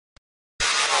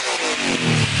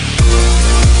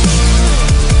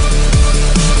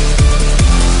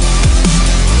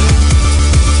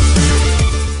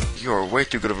way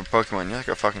too good of a Pokemon. You're like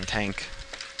a fucking tank.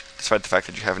 Despite the fact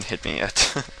that you haven't hit me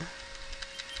yet.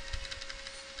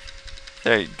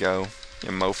 There you go, you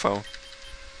mofo.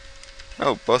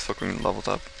 Oh, both Pokemon leveled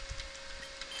up.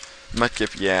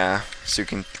 Mudkip, yeah. Sue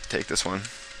can take this one.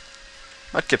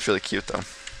 Mudkip's really cute, though.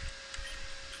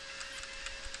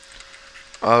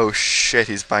 Oh shit,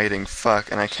 he's biting.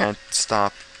 Fuck, and I can't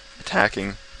stop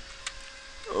attacking.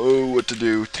 Oh, what to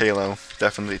do? Tailo.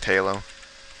 Definitely Tailo.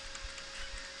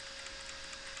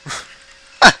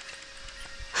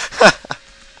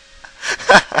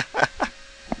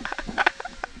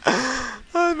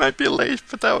 Oh, it might be late,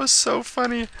 but that was so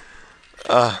funny.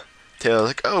 Taylor's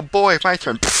like, oh boy, my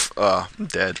turn. Pfft, I'm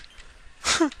dead.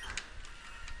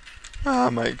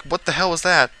 Oh my, what the hell was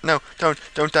that? No, don't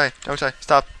die, don't die,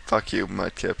 stop. Fuck you,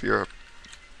 Mudkip,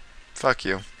 fuck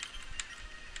you.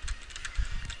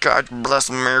 God bless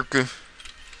America.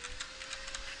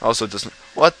 Also doesn't,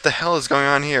 what the hell is going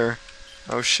on here?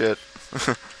 Oh shit.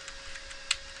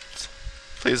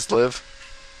 Please live.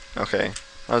 Okay,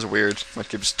 that was weird.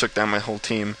 Mudkip just took down my whole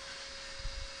team.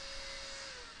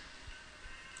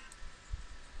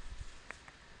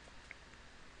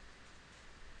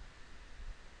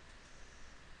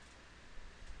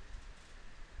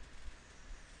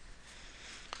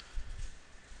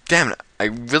 Damn it, I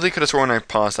really could have sworn I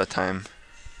paused that time.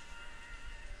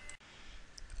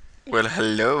 Well,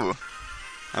 hello.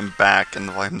 I'm back and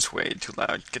the volume's way too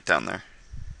loud. Get down there.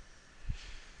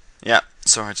 Yeah,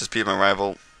 so I just beat my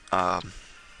rival.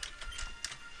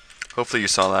 Hopefully you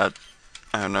saw that.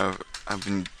 I don't know, I've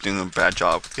been doing a bad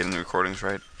job with getting the recordings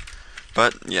right.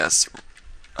 But, yes.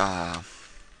 Yeah,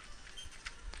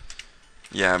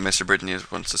 Mr. Brittany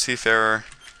wants a Seafarer.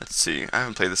 Let's see, I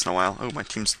haven't played this in a while. Oh, my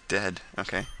team's dead.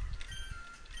 Okay.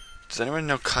 Does anyone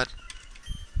know Cut?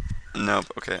 Nope.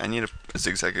 Okay, I need a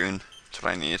Zigzagoon. That's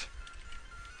what I need.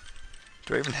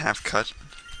 Do I even have Cut?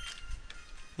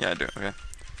 Yeah, I do. Okay.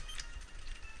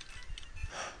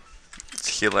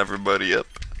 Let's heal everybody up.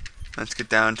 Let's get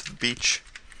down to the beach.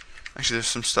 Actually, there's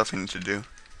some stuff I need to do.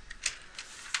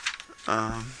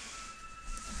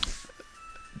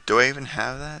 Do I even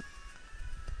have that?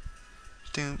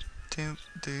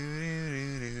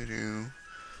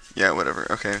 Yeah,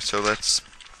 whatever. Okay, so let's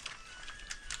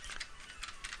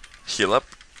heal up.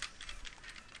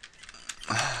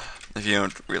 If you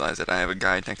don't realize it, I have a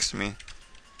guide next to me.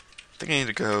 I think I need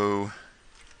to go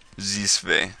this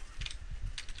way.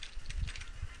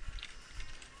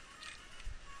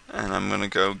 And I'm gonna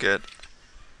go get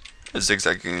a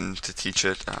Zigzagoon to teach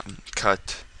it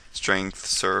Cut, Strength,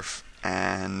 Surf,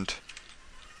 and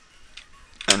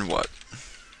what?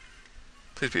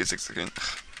 Please be a Zigzagoon.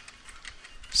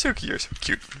 Suki, you're so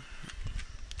cute.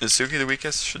 Is Suki the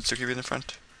weakest? Should Suki be in the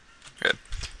front? Good.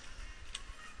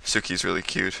 Suki's really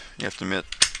cute, you have to admit.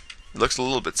 It looks a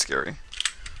little bit scary.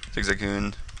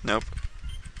 Zigzagoon, nope.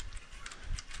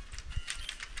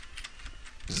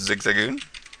 Zigzagoon?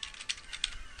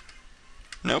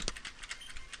 Nope.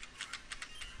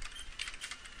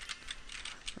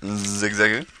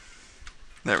 Zigzagoon?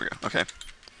 There we go, okay.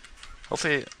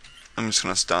 Hopefully, I'm just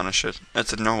gonna astonish it.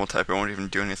 It's a normal type, it won't even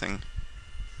do anything.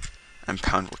 And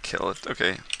Pound will kill it,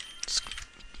 okay. Just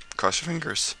cross your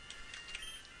fingers.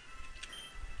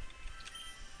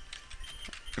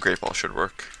 A Great Ball should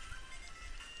work.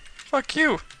 Fuck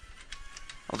you!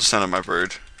 I'll just send out my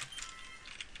bird.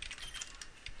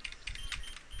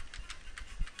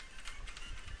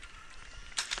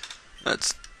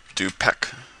 Let's do peck.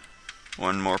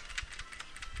 One more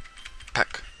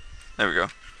peck. There we go.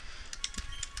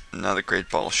 Now the Great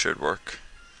Ball should work.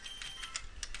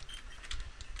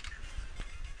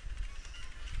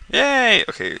 Yay!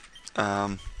 Okay,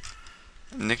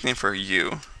 nickname for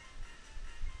you.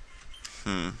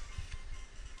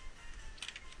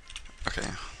 Okay.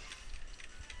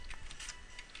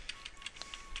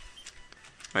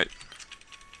 Wait.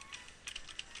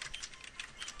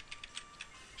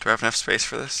 Do I have enough space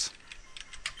for this?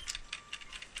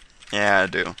 Yeah, I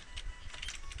do.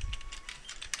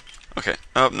 Okay.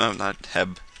 Oh, no, not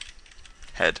Heb.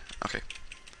 Head. Okay.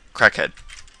 Crackhead.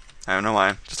 I don't know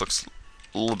why. Just looks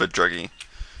a little bit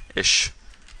druggy-ish.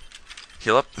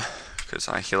 Heal up, because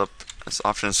I heal up as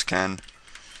often as I can.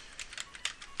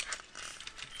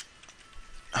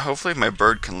 Hopefully my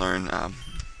bird can learn,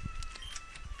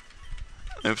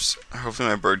 hopefully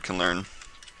my bird can learn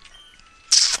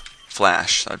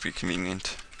Flash. That'd be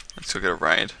convenient. Let's go get a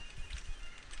ride.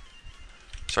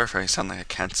 Sorry if I sound like I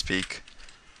can't speak.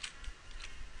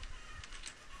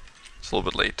 It's a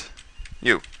little bit late.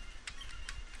 You.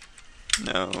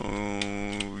 No,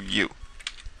 you.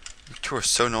 You two are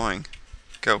so annoying.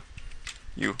 Go.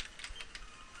 You.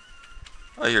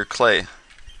 Oh, you're clay.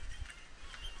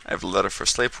 I have a letter for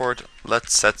Slayport.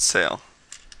 Let's set sail.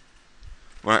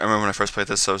 I remember when I first played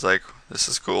this, I was like, this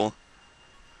is cool.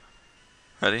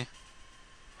 Ready?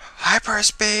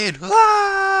 Hyperspeed!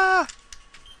 Ah!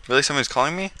 Really? Somebody's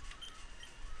calling me?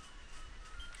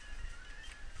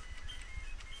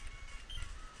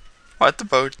 Why'd the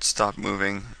boat stop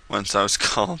moving once I was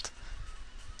called?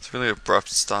 It's a really abrupt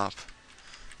stop.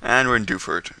 And we're in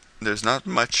Dewford. There's not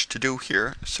much to do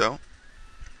here, so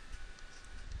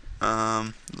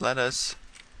let us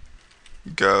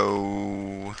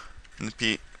go in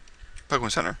the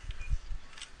Pokemon Center.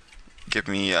 Give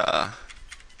me where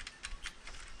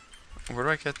do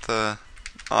I get the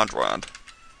Odd Rod?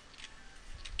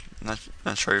 Not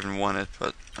sure I even want it,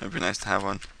 but it'd be nice to have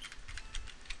one.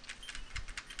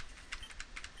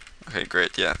 Okay,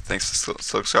 great. Yeah, thanks to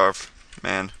Silk Scarf.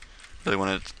 Man, really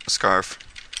wanted a scarf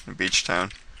in Beach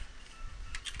Town.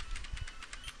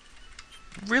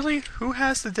 Really? Who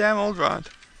has the damn Old Rod?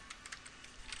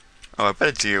 Oh, I bet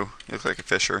it's you. You look like a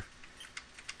fisher.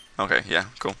 Okay, yeah,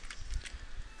 cool.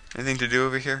 Anything to do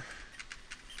over here?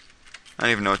 I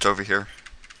don't even know what's over here.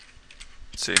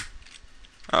 Let's see.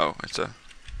 Oh, it's a...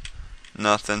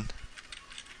 nothing.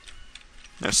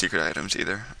 No secret items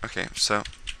either. Okay, so...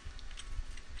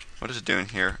 what is it doing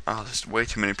here? Oh, there's way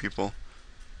too many people.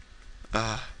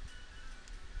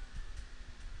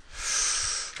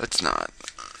 Let's not.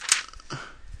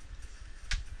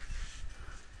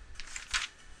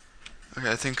 Okay,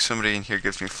 I think somebody in here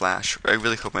gives me Flash. I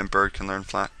really hope my bird can learn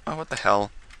Flash. Oh, what the hell?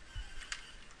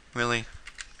 Really?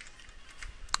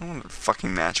 I want a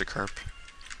fucking Magikarp.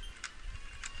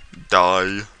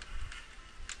 Die.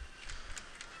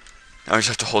 I just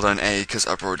have to hold on A because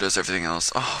Uproar does everything else.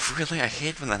 Oh, really? I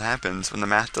hate when that happens. When the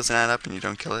math doesn't add up and you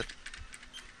don't kill it.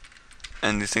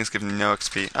 And these things give me no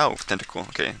XP. Oh, Tentacool.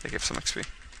 Okay, they give some XP.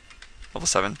 Level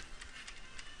 7.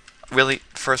 Really?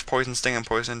 First poison sting, I'm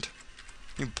poisoned?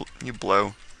 You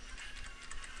blow.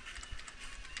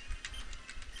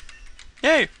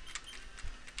 Yay!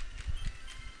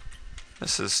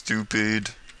 This is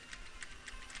stupid.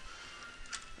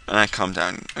 And I calm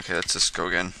down. Okay, let's just go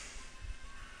again.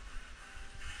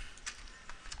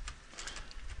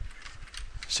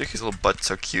 Suki's little butt's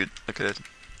so cute. Look at it.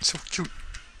 So cute.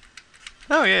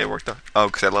 Oh yeah, it worked out. Oh,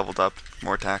 because I leveled up.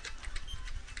 More attack.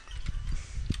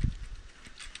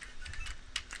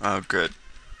 Oh, good.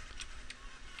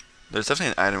 There's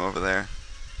definitely an item over there.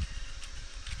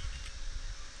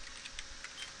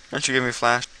 Don't you give me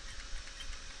Flash?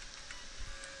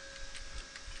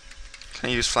 Can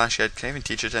I use Flash yet? Can I even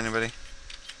teach it to anybody?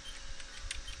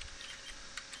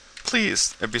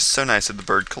 Please! It'd be so nice if the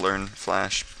bird could learn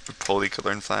Flash. If Polly could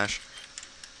learn Flash.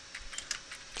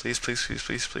 Please, please, please,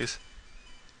 please, please.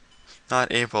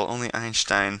 Not able, only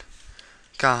Einstein.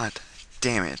 God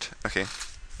damn it. Okay,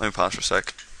 let me pause for a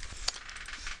sec.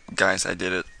 Guys, I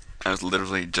did it. I was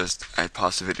literally just... I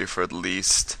paused the video for at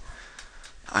least...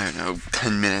 I don't know,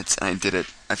 10 minutes, and I did it.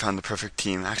 I found the perfect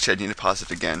team. Actually, I need to pause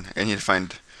it again. I need to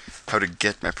find how to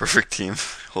get my perfect team.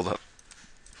 Hold up.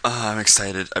 I'm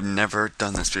excited. I've never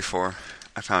done this before.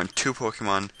 I found 2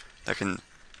 Pokemon that can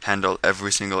handle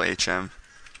every single HM.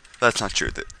 That's not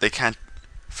true. They can't...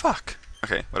 Fuck.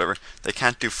 Okay, whatever. They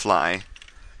can't do Fly,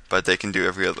 but they can do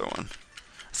every other one.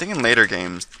 I think in later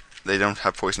games, they don't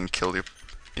have poison kill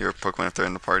your Pokemon if they're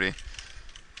in the party.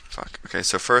 Fuck. Okay,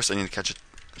 so first I need to catch a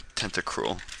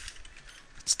Tentacruel.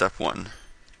 Step 1.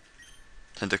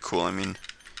 Tentacool, I mean.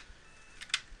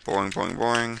 Boring, boring,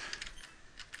 boring.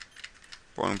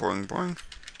 Boring, boring, boring.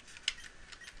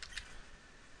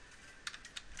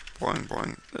 Boring,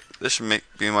 boring. This should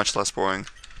be much less boring.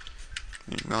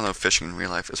 I mean, we all know fishing in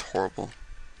real life is horrible.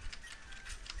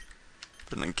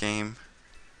 But in the game...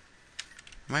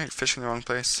 Am I fishing in the wrong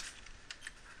place?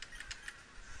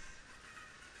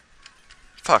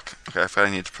 Fuck. Okay, I forgot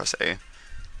I need to press A.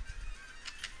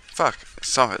 Fuck.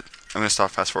 Stop it. I'm gonna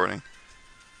stop fast forwarding.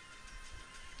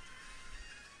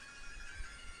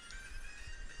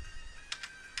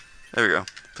 There we go.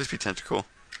 Please be Tentacool.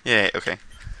 Yay, okay.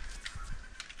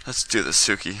 Let's do this,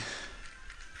 Suki.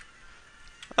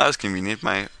 That was convenient.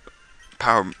 My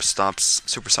power stops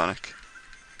supersonic.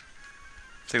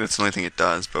 I think that's the only thing it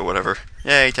does, but whatever.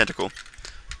 Yay, Tentacool.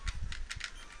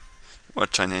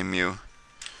 What should I name you?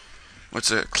 What's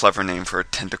a clever name for a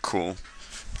Tentacool?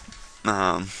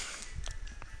 I'm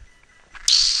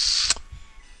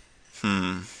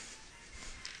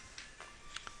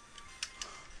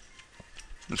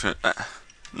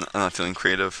not feeling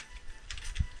creative.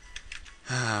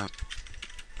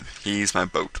 He's my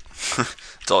boat.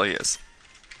 That's all he is.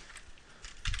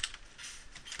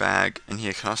 Bag, and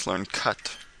he can also learn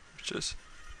Cut, which is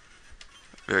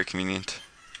very convenient.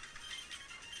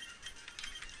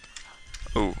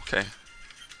 Oh, okay.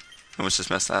 Almost just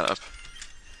messed that up.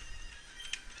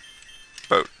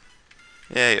 Boat.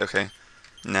 Yay, okay.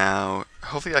 Now,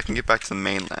 hopefully I can get back to the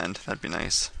mainland. That'd be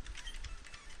nice.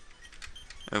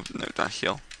 Oh, no, not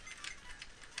heal.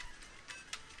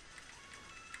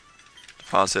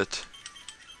 Deposit.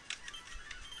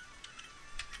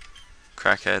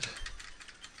 Crackhead.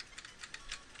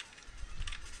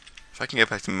 If I can get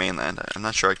back to mainland, I'm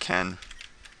not sure I can.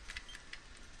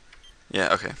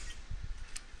 Yeah, okay.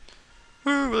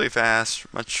 Woo, really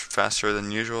fast. Much faster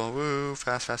than usual. Woo,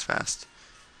 fast, fast, fast.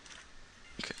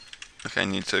 Okay. Okay, I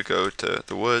need to go to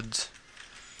the woods.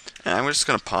 And I'm just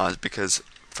gonna pause because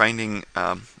finding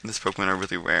this Pokemon are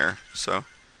really rare, so.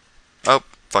 Oh,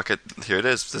 fuck it. Here it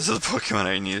is. This is the Pokemon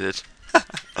I needed.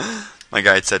 My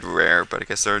guide said rare, but I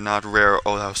guess they're not rare.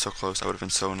 Oh, that was so close. I would have been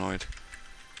so annoyed.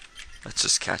 Let's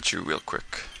just catch you real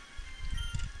quick.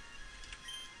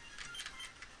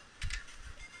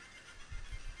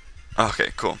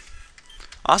 Okay, cool.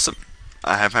 Awesome.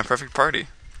 I have my perfect party.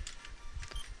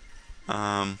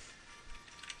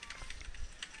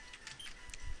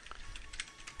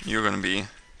 You're gonna be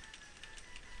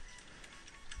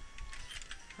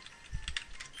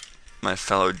my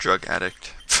fellow drug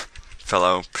addict.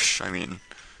 Fellow, psh, I mean,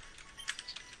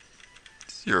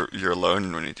 you're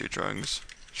alone when you do drugs.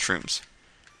 Shrooms.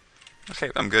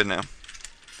 Okay, I'm good now.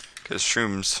 Because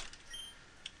shrooms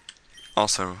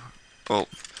also, well,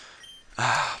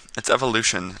 its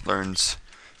evolution learns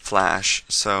Flash,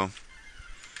 so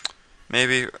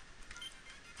maybe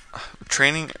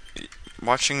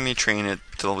watching me train it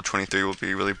to level 23 will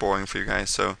be really boring for you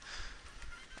guys, so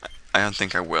I don't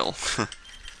think I will.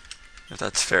 If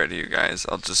that's fair to you guys,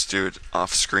 I'll just do it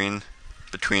off screen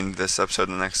between this episode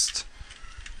and the next.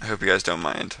 I hope you guys don't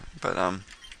mind, but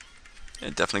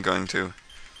it's definitely going to,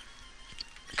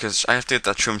 because I have to get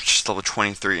that shroom just level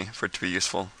 23 for it to be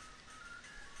useful.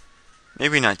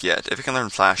 Maybe not yet. If it can learn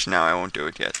Flash now, I won't do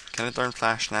it yet. Can it learn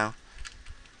Flash now?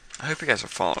 I hope you guys are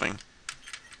following.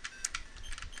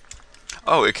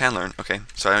 Oh, it can learn. Okay,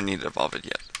 so I don't need to evolve it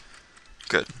yet.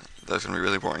 Good. That's going to be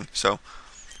really boring. So,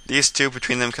 these two,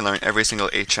 between them, can learn every single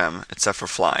HM except for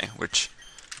Fly, which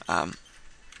I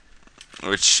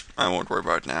won't worry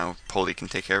about now. Polly can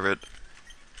take care of it.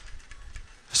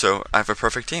 So, I have a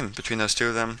perfect team between those two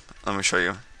of them. Let me show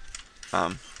you.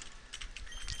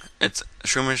 It's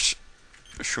Shroomish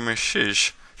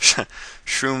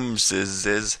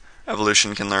Shroom's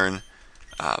evolution can learn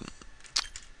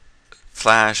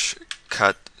Flash,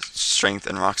 Cut, Strength,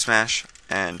 and Rock Smash,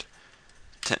 and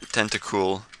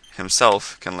Tentacool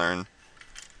himself can learn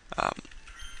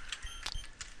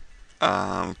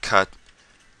Cut,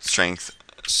 Strength,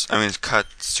 Cut,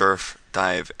 Surf,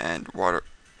 Dive, and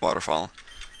Waterfall.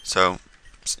 So,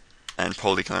 and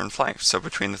Polly can learn Fly. So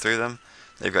between the three of them,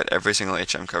 they've got every single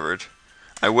HM covered.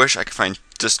 I wish I could find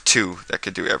just two that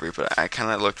could do every, but I kind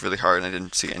of looked really hard and I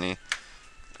didn't see any.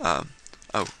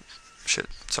 Oh, shit.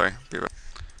 Sorry. Be right.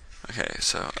 Okay,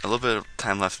 so a little bit of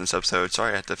time left in this episode.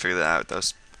 Sorry I had to figure that out. That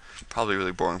was probably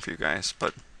really boring for you guys,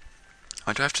 but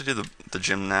I do have to do the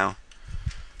gym now.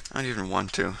 I don't even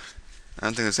want to. I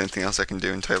don't think there's anything else I can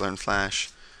do until I learn Flash.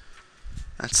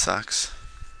 That sucks.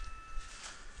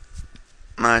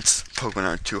 My Pokemon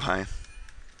are too high.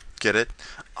 Get it?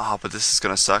 Oh, but this is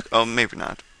gonna suck. Oh, maybe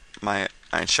not. My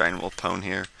Einstein will pwn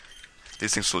here.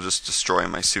 These things will just destroy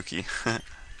my Suki.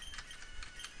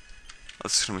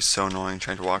 That's gonna be so annoying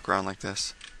trying to walk around like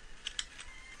this.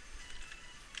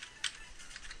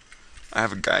 I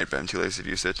have a guide, but I'm too lazy to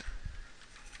use it.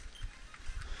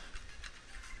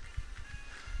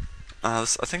 I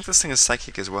think this thing is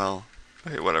psychic as well.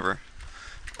 Okay, whatever.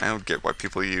 I don't get what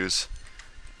people use.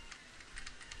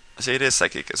 See, it is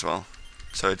psychic as well,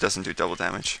 so it doesn't do double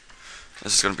damage.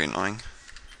 This is gonna be annoying.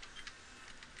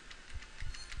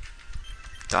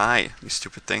 Die, you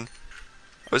stupid thing.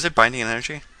 Oh, is it binding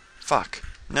energy? Fuck.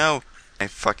 No! I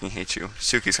fucking hate you.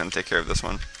 Suki's gonna take care of this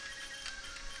one.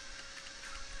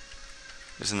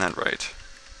 Isn't that right?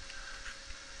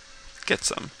 Get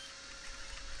some.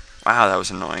 Wow, that was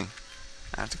annoying.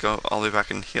 I have to go all the way back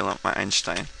and heal up my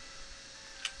Einstein.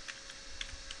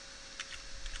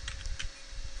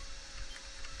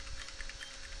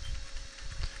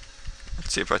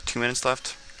 Let's see, about 2 minutes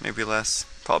left. Maybe less.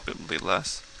 Probably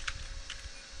less.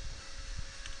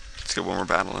 Let's get one more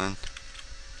battle in.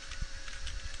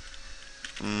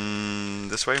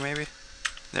 This way, maybe?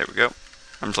 There we go.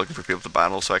 I'm just looking for people to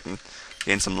battle so I can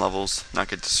gain some levels, not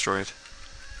get destroyed.